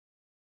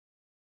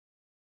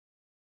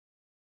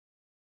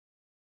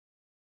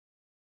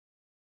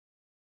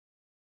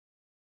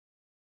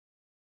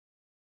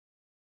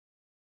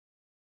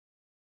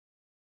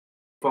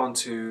On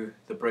to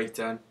the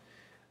breakdown.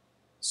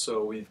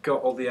 So we've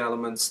got all the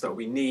elements that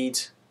we need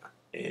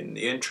in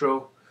the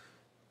intro.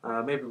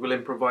 Maybe we'll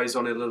improvise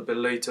on it a little bit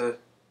later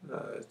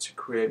to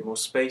create more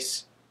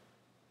space.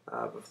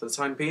 But for the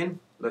time being,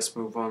 let's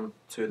move on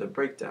to the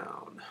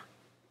breakdown.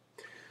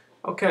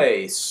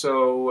 Okay,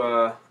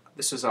 so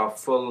this is our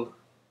full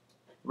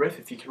riff,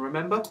 if you can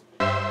remember.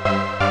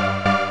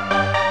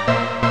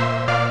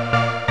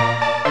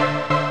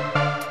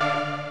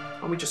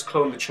 And we just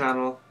clone the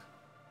channel.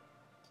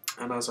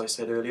 And as I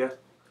said earlier,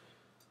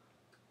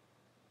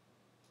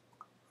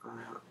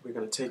 we're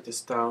going to take this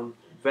down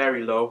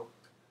very low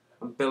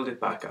and build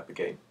it back up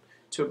again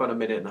to about 1.5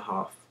 minutes.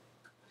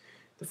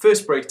 The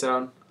first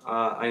breakdown,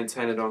 I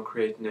intended on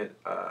creating it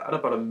at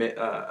about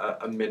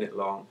a minute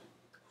long,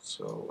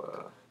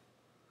 so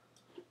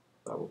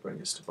that will bring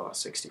us to bar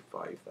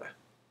 65 there.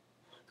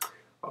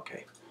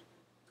 Okay.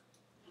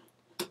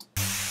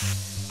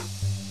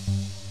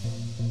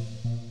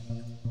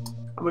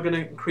 And we're going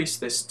to increase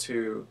this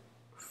to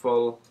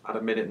full at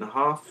 1.5 minutes,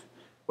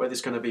 where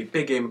there's going to be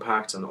big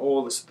impact and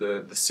all this,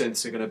 the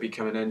synths are going to be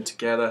coming in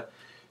together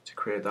to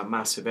create that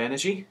massive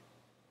energy.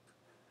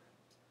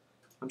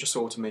 I'm just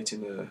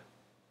automating the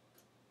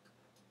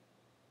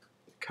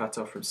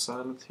cutoff from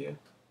silent here.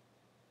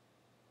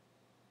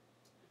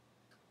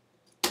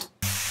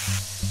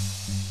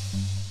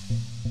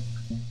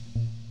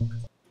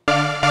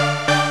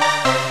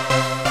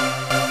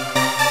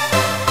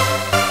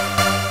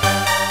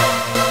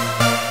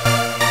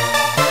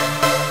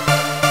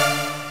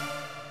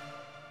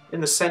 In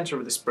the center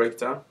of this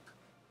breakdown,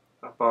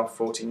 at bar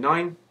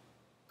 49,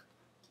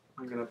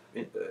 I'm going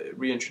to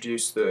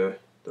reintroduce the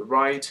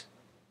ride,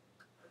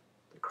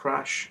 the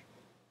crash,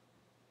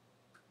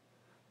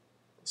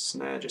 the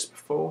snare just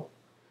before,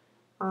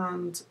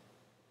 and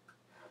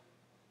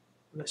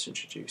let's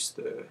introduce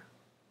the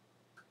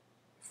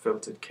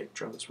filtered kick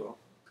drum as well.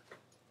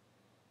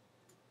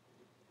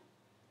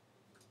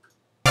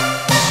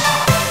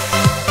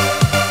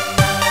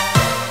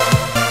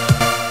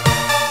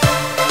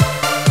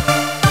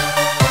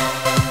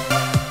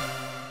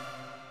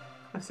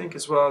 I think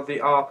as well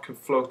the ARP can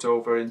float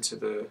over into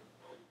the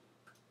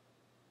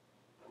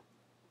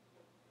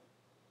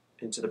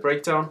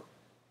breakdown,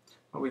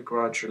 and we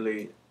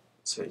gradually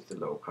take the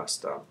low pass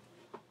down.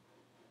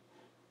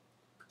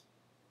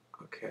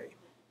 Okay.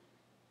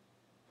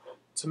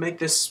 To make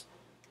this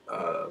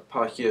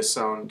part here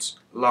sound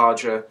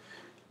larger,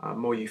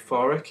 more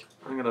euphoric,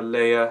 I'm going to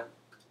layer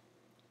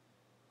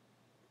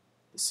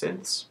the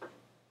synths.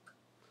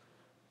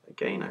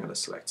 Again, I'm going to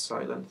select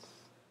silent.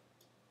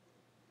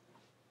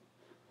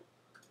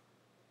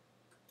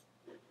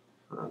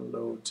 And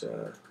load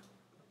a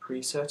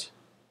preset.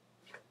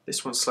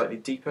 This one's slightly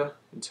deeper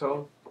in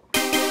tone,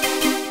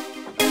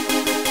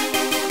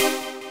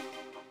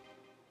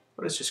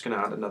 but it's just going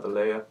to add another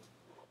layer.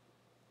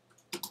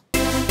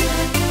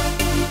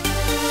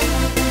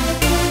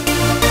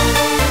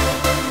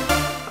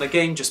 And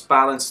again, just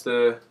balance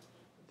the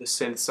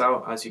synths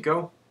out as you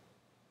go.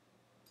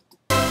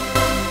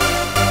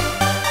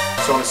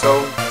 It's on its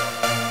own.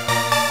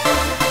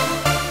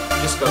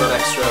 Just got that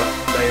extra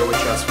layer which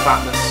has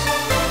fatness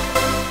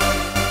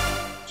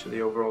to the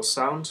overall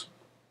sound.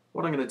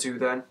 What I'm going to do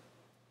then,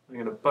 I'm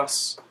going to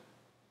bus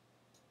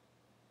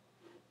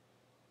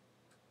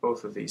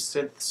both of these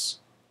synths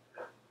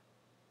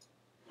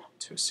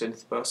to a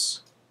synth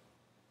bus,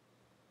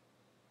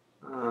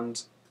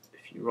 and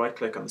if you right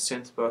click on the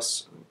synth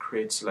bus and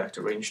create select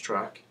a range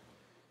track,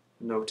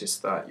 notice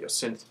that your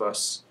synth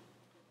bus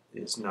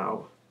is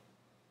now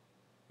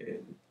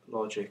in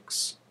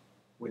Logic's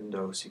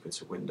window,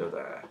 sequencer window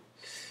there.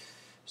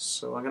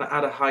 So I'm going to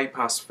add a high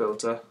pass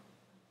filter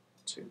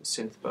to the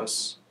synth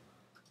bus,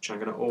 which I'm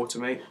going to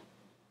automate.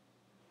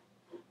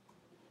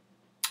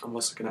 I'm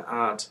also going to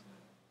add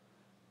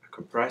a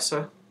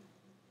compressor,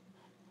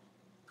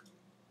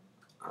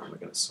 and we're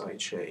going to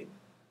sidechain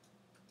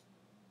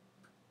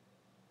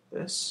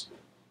this,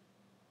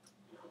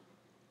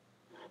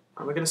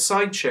 and we're going to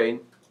sidechain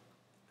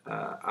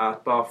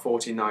at bar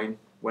 49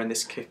 when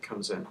this kick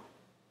comes in.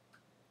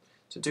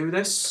 To do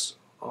this,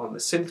 on the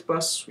synth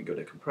bus we go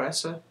to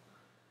compressor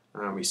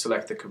and we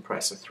select the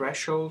compressor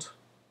threshold.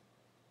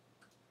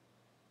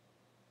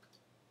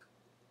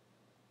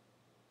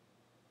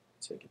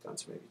 Take it down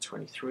to maybe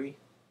 23,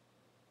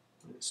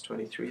 minus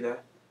 23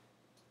 there,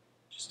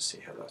 just to see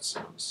how that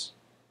sounds.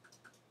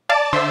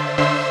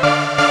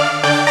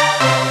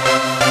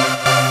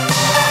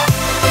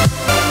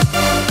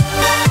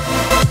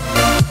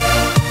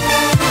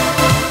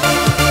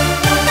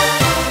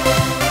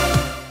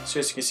 So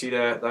as you can see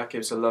there, that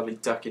gives a lovely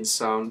ducking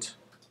sound,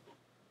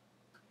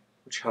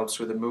 which helps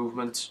with the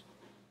movement.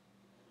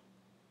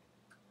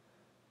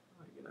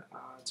 I'm going to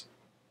add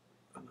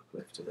an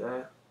uplifter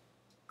there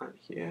and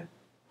here.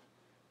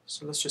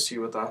 So let's just see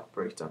what that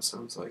breakdown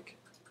sounds like.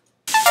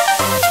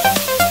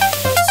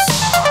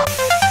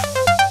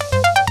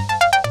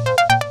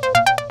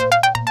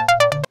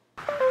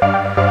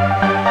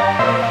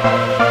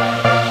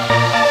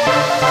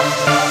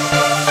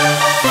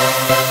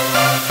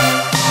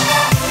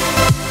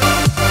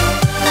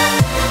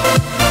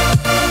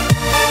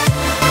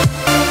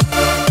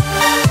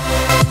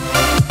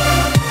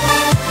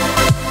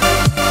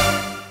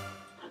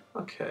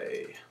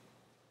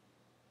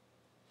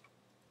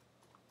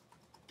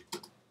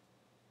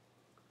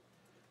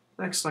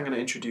 Next I'm going to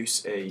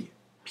introduce a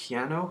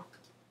piano.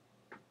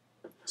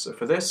 So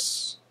for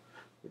this,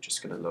 we're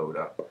just going to load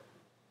up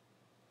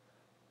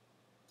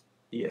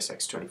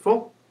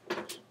ESX24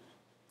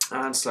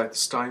 and select the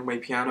Steinway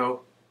piano,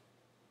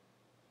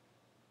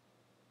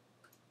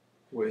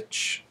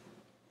 which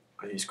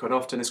I use quite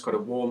often. It's quite a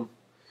warm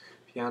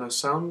piano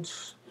sound,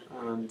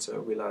 and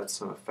we'll add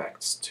some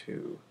effects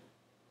to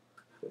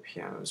the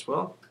piano as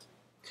well.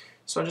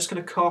 So I'm just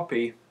going to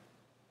copy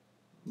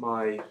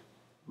my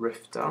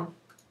riff down.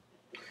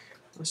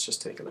 Let's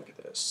just take a look at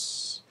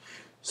this.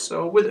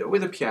 So with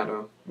a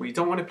piano, we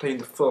don't want to play in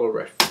the full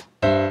riff.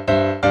 What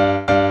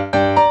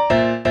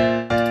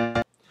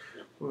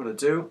we're going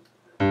to do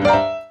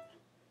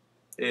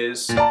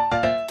is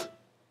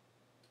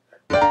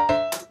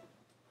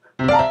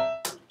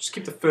just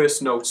keep the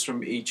first notes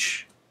from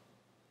each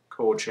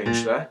chord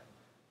change there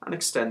and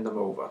extend them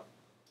over.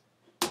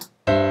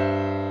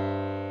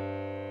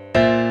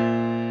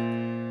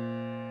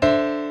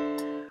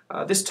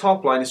 This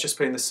top line is just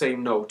playing the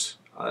same note.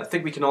 I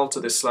think we can alter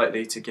this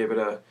slightly to give it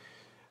a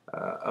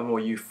more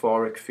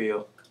euphoric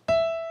feel.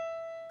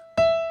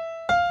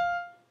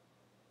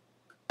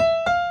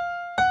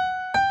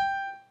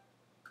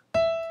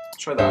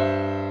 Try that.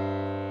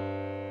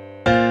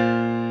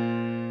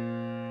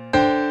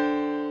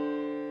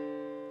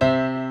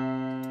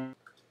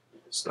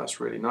 So that's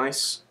really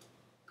nice,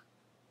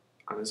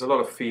 and there's a lot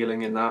of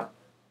feeling in that,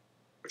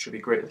 which would be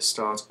great at the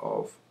start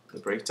of the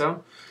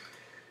breakdown.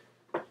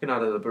 You can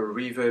add a little bit of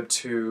reverb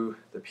to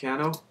the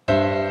piano.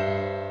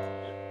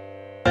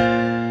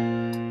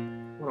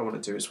 What I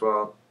want to do as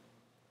well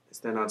is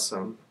then add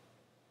some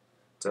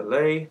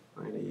delay.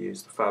 I'm going to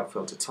use the Fab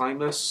Filter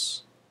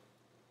Timeless.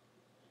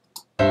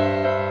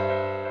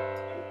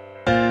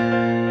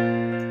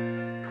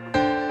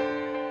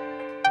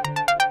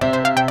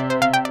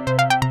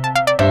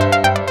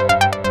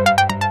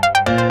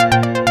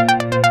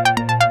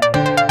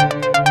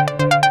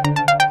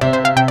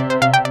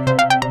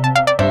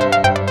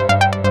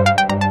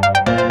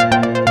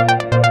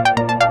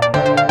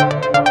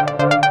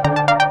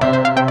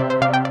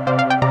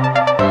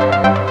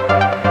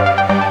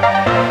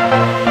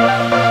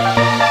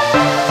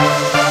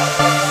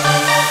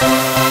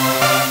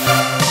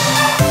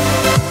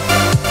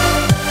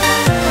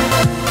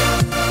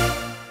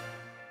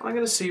 I'm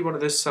going to see what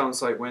this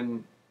sounds like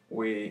when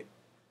we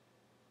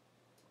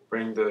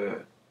bring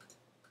the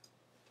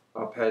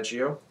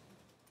arpeggio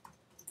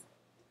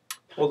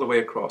all the way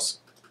across.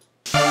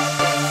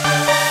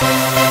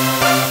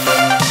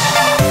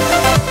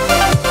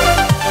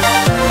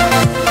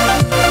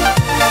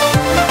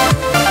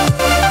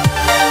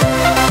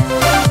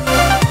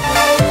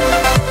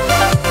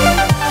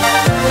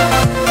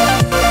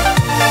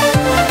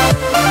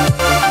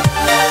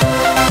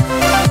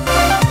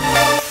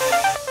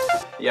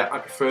 Yeah, I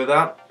prefer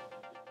that.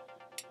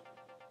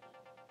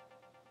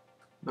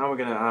 Now we're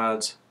going to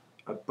add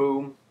a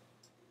boom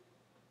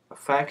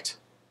effect,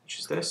 which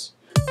is this.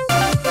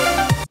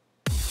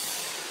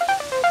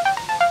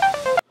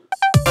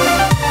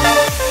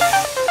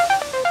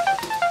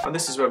 And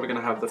this is where we're going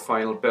to have the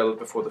final build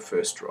before the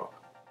first drop.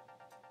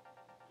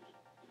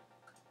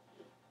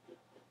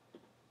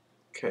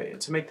 Okay,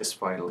 and to make this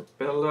final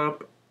build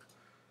up,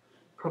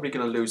 probably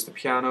going to lose the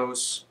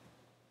pianos.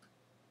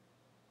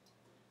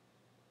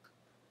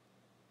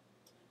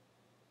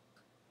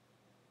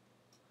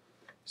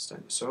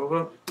 Extend this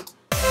over.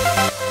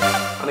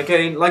 And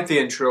again, like the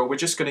intro, we're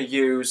just going to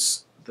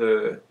use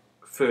the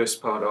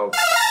first part of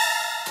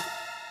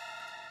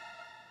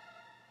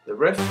the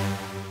riff.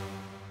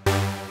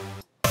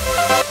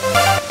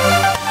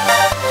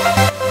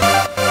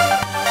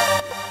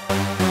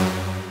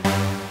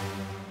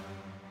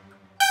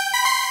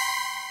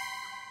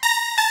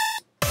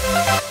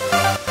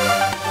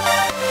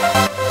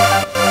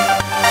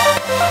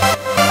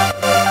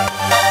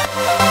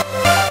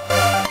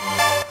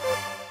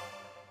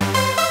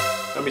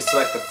 Let me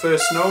select the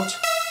first note.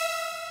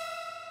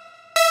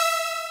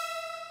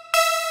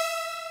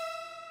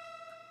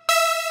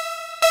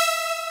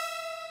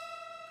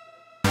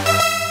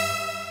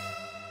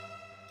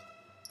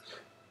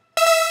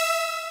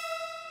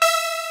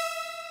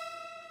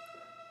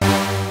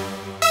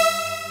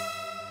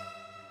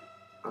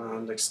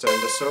 And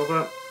extend this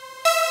over.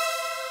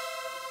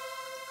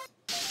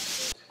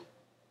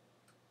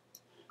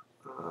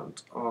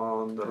 And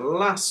on the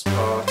last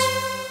part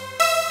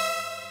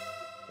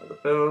of the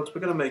build,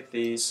 we're going to make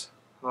these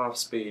half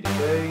speed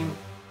again.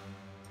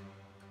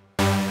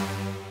 And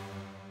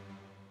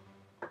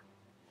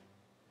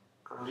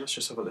let's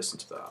just have a listen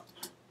to that.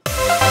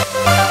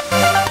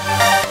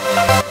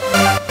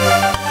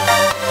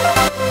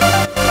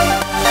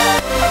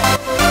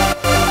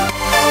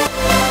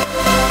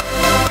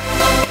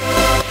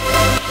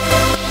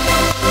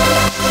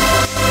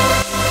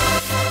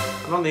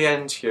 And on the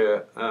end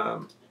here,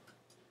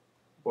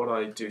 what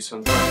I do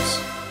sometimes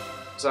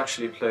is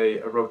actually play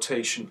a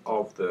rotation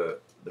of the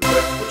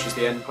riff, which is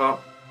the end part,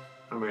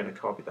 and we're going to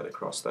copy that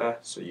across there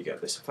so you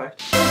get this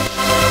effect.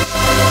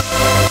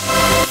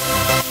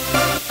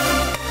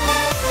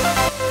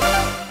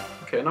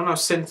 Okay, and on our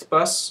synth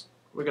bus,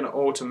 we're going to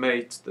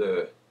automate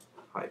the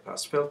high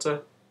pass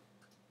filter,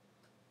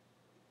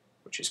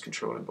 which is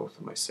controlling both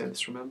of my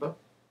synths, remember?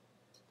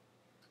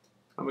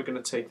 And we're going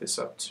to take this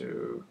up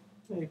to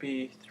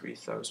maybe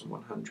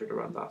 3100,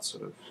 around that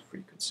sort of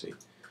frequency.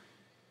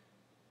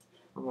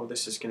 And what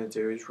this is going to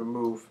do is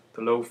remove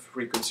the low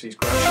frequencies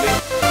gradually,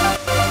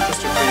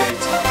 just to create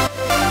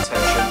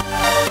tension.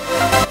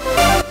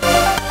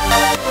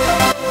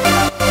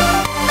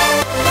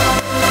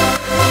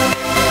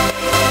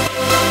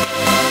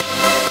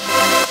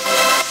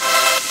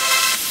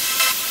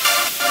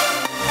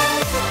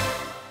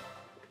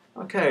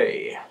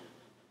 Okay,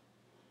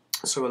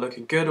 so we're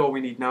looking good. All we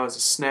need now is a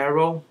snare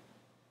roll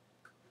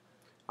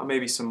and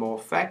maybe some more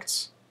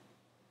effects.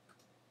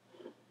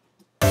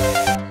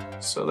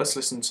 So let's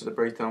listen to the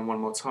breakdown one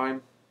more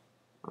time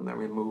and then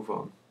we'll move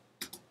on.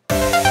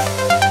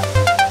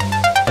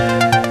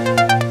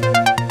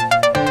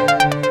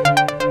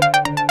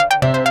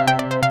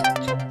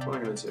 What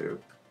I'm going to do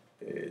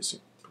is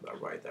put that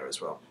right there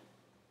as well.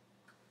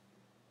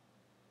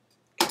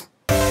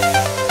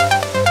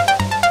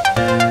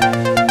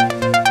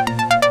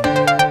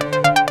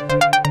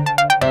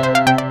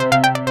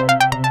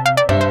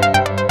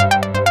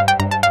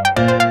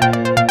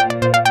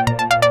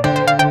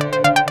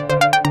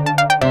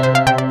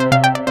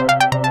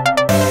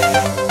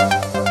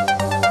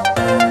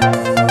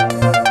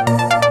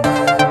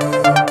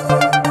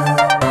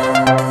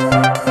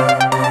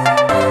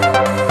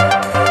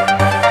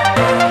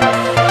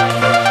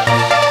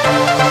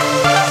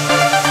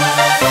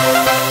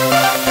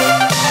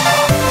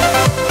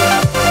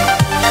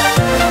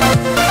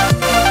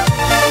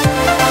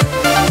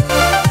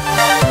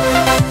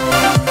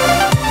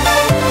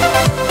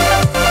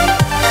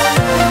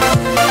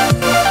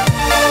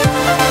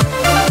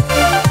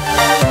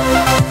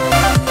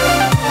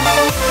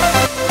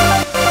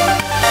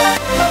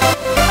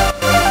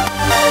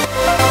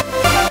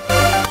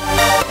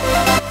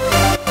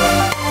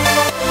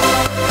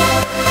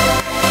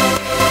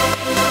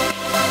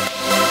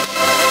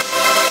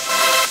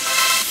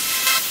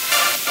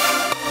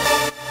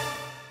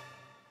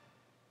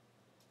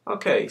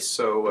 Okay,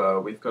 so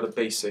we've got a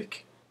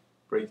basic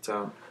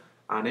breakdown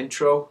and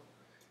intro.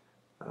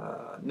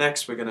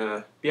 Next we're going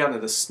to be adding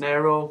the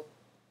snare roll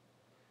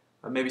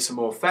and maybe some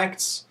more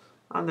effects,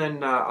 and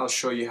then I'll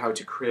show you how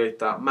to create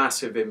that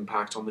massive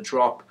impact on the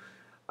drop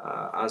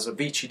as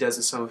Avicii does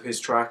in some of his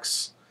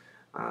tracks,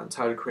 and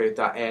how to create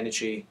that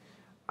energy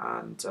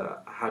and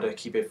how to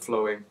keep it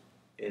flowing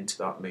into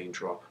that main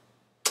drop.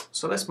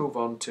 So let's move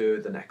on to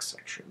the next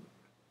section.